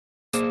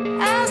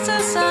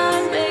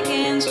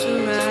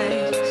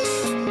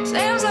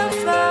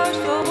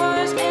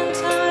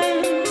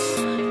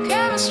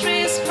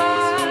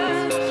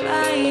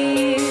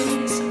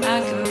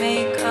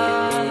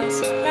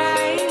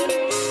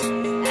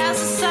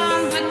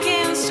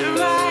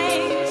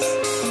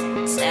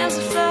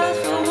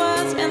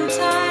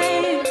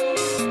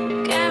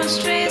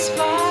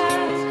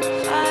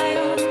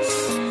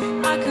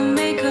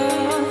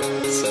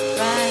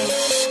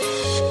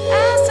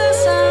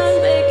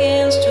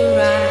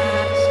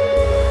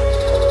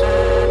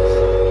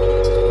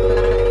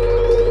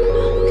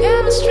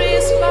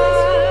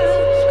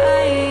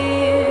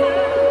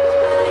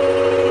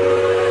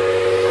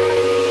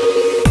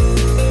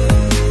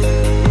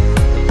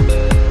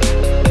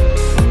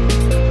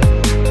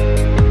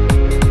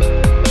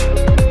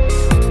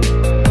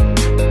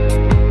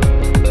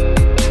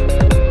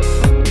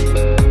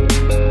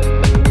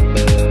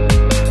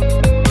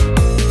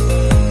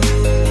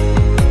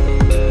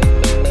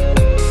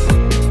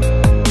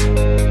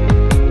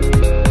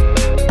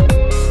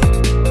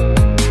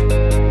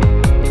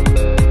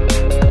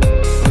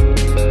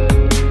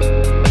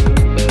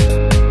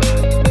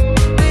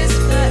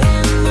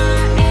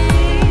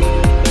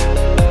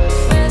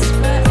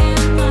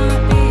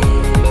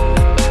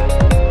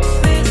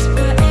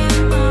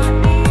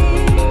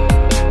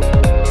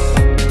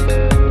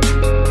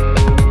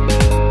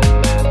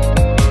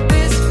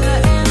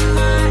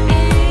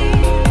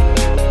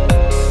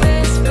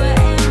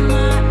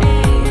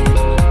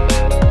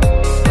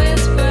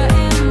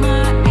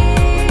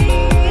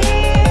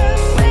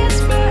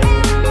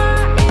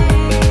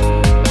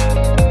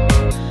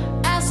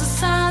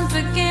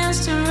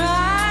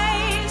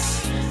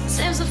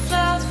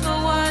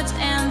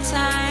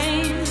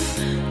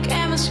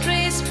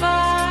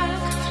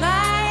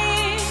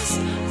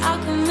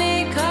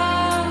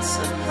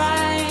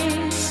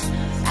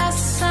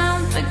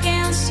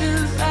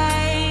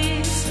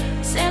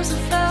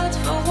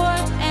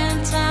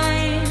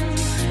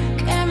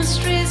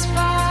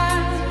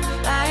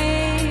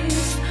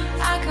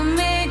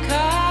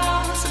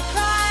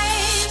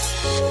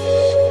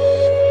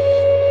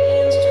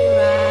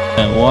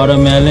And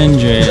watermelon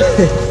dread.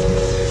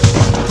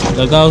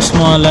 Look how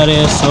small that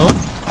is, so.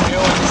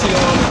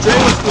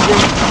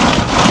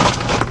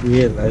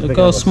 Look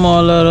how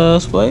small that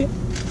is, boy.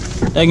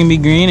 That can be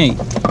green, eh?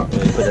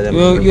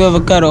 You ever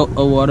cut a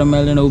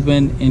watermelon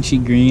open and she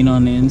green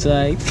on the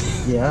inside?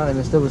 Yeah, and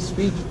it still was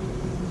sweet.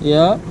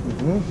 Yeah?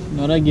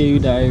 No, that gave you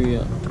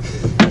diarrhea.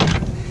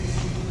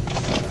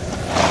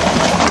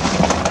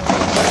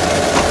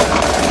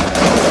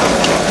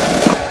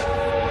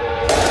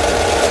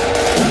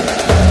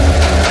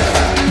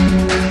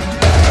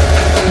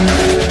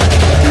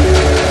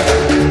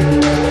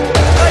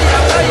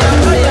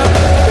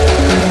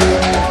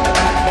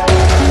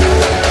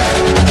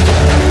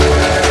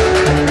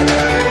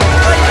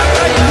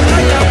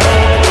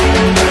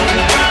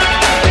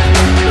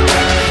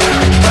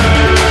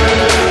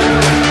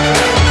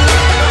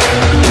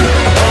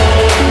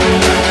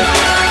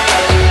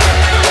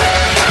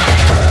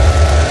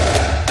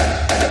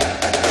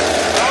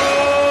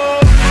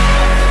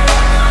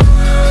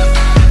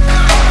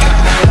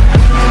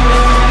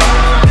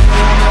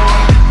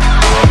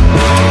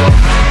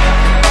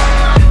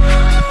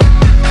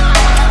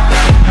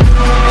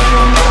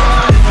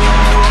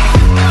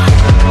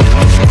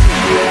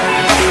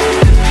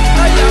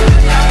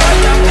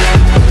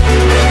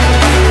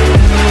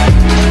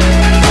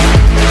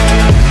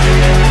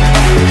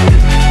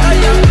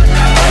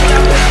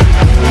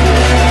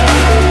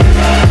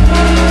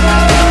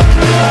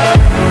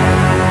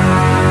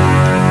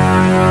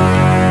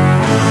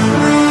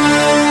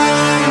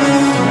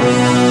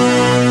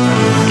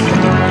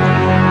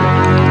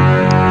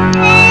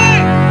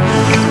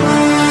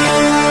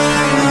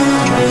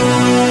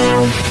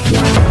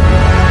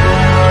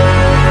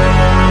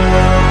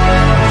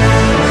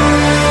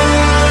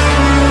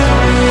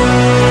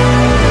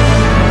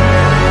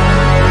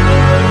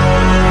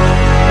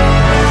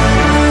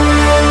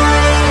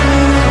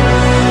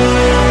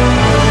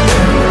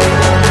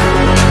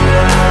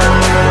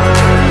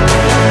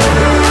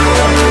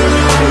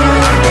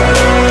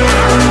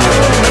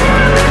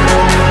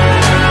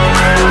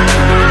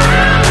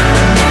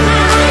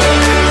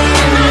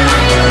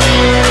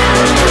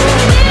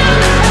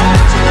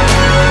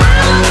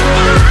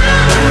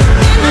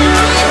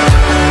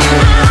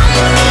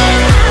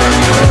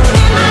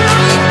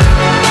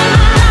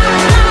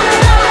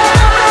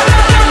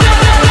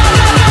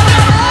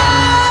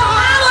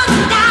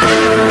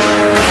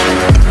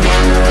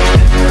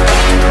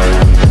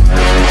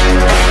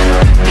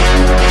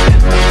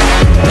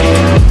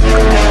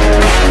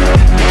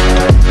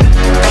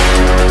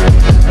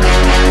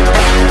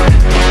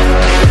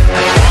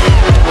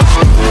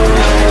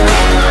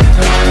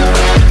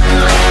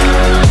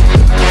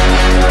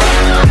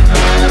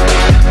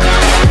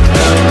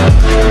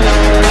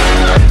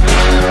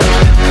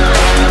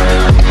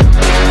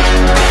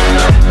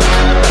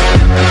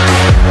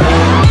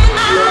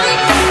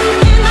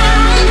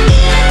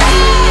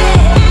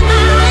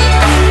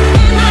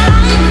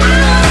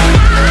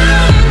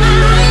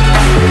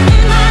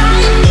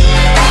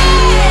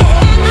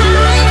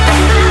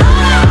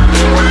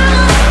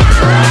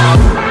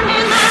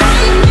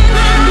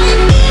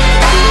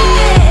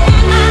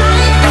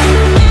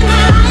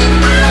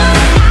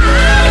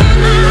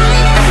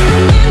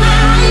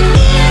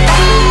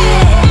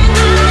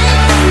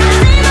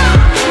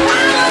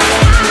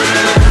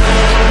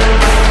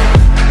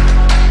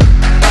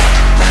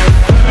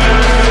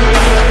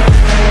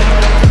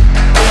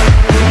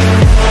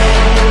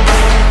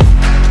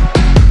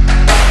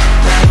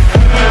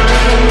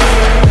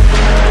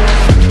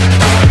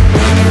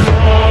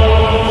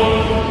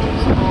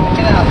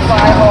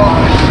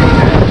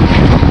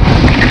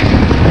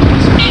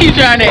 You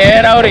trying to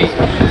head out it?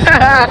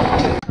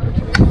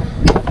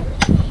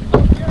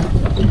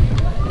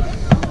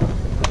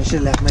 I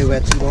should have left my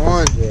wetsuit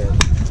on, dude.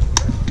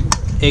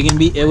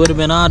 It would have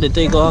been hard to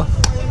take off.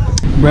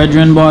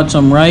 Brethren bought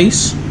some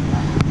rice.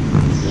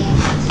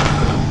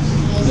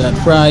 Got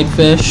fried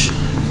fish,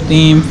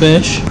 steamed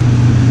fish.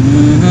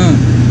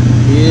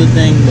 Real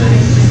thing, buddy.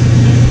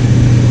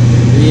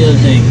 Real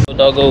thing.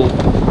 Doggo.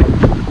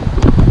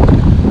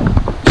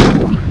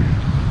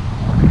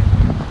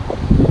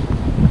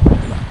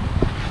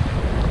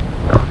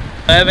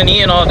 I haven't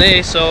eaten all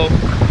day, so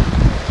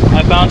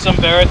I found some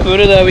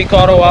Barracuda that we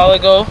caught a while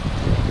ago.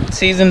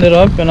 Seasoned it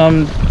up, and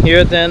I'm here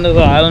at the end of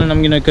the island and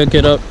I'm gonna cook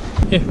it up.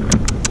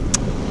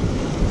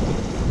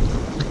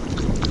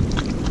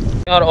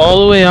 Got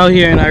all the way out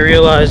here and I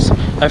realized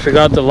I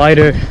forgot the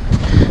lighter.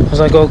 I was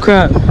like, oh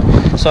crap.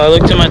 So I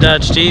looked at my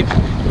dad's Jeep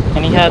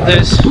and he had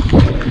this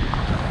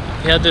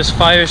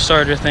fire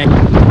starter thing.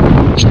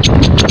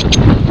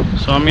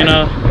 So I'm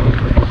gonna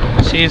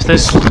see if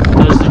this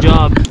does the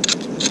job.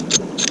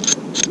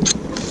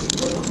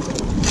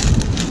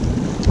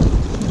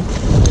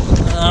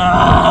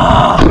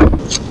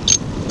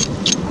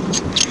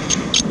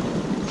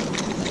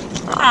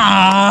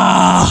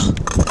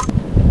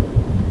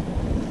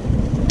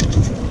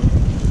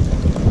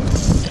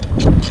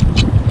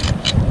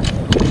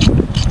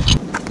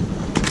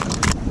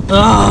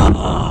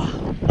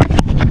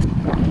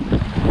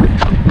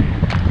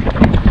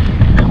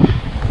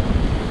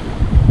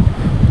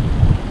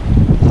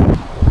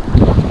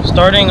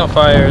 starting a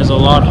fire is a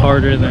lot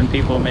harder than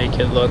people make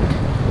it look.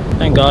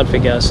 Thank God for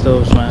gas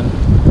stoves, man.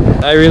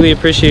 I really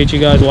appreciate you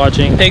guys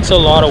watching. It takes a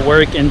lot of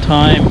work and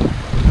time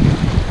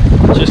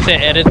just to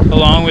edit,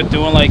 along with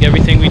doing like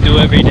everything we do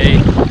every day.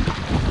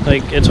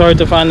 Like, it's hard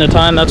to find the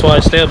time, that's why I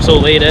stay up so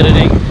late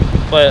editing.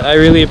 But I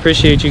really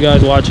appreciate you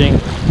guys watching.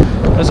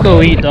 Let's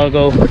go eat,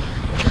 doggo.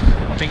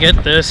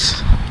 Forget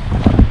this.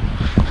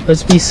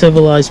 Let's be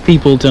civilized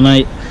people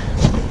tonight.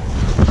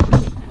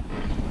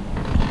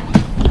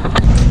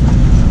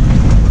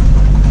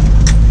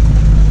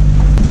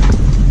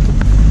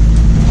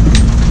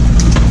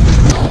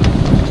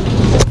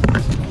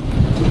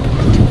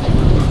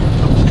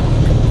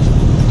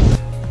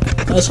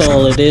 That's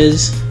all it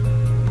is.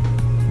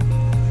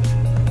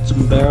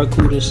 Some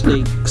Barracuda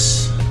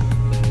steaks.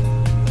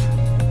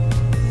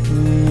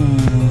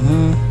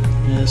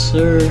 Yes,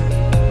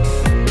 sir.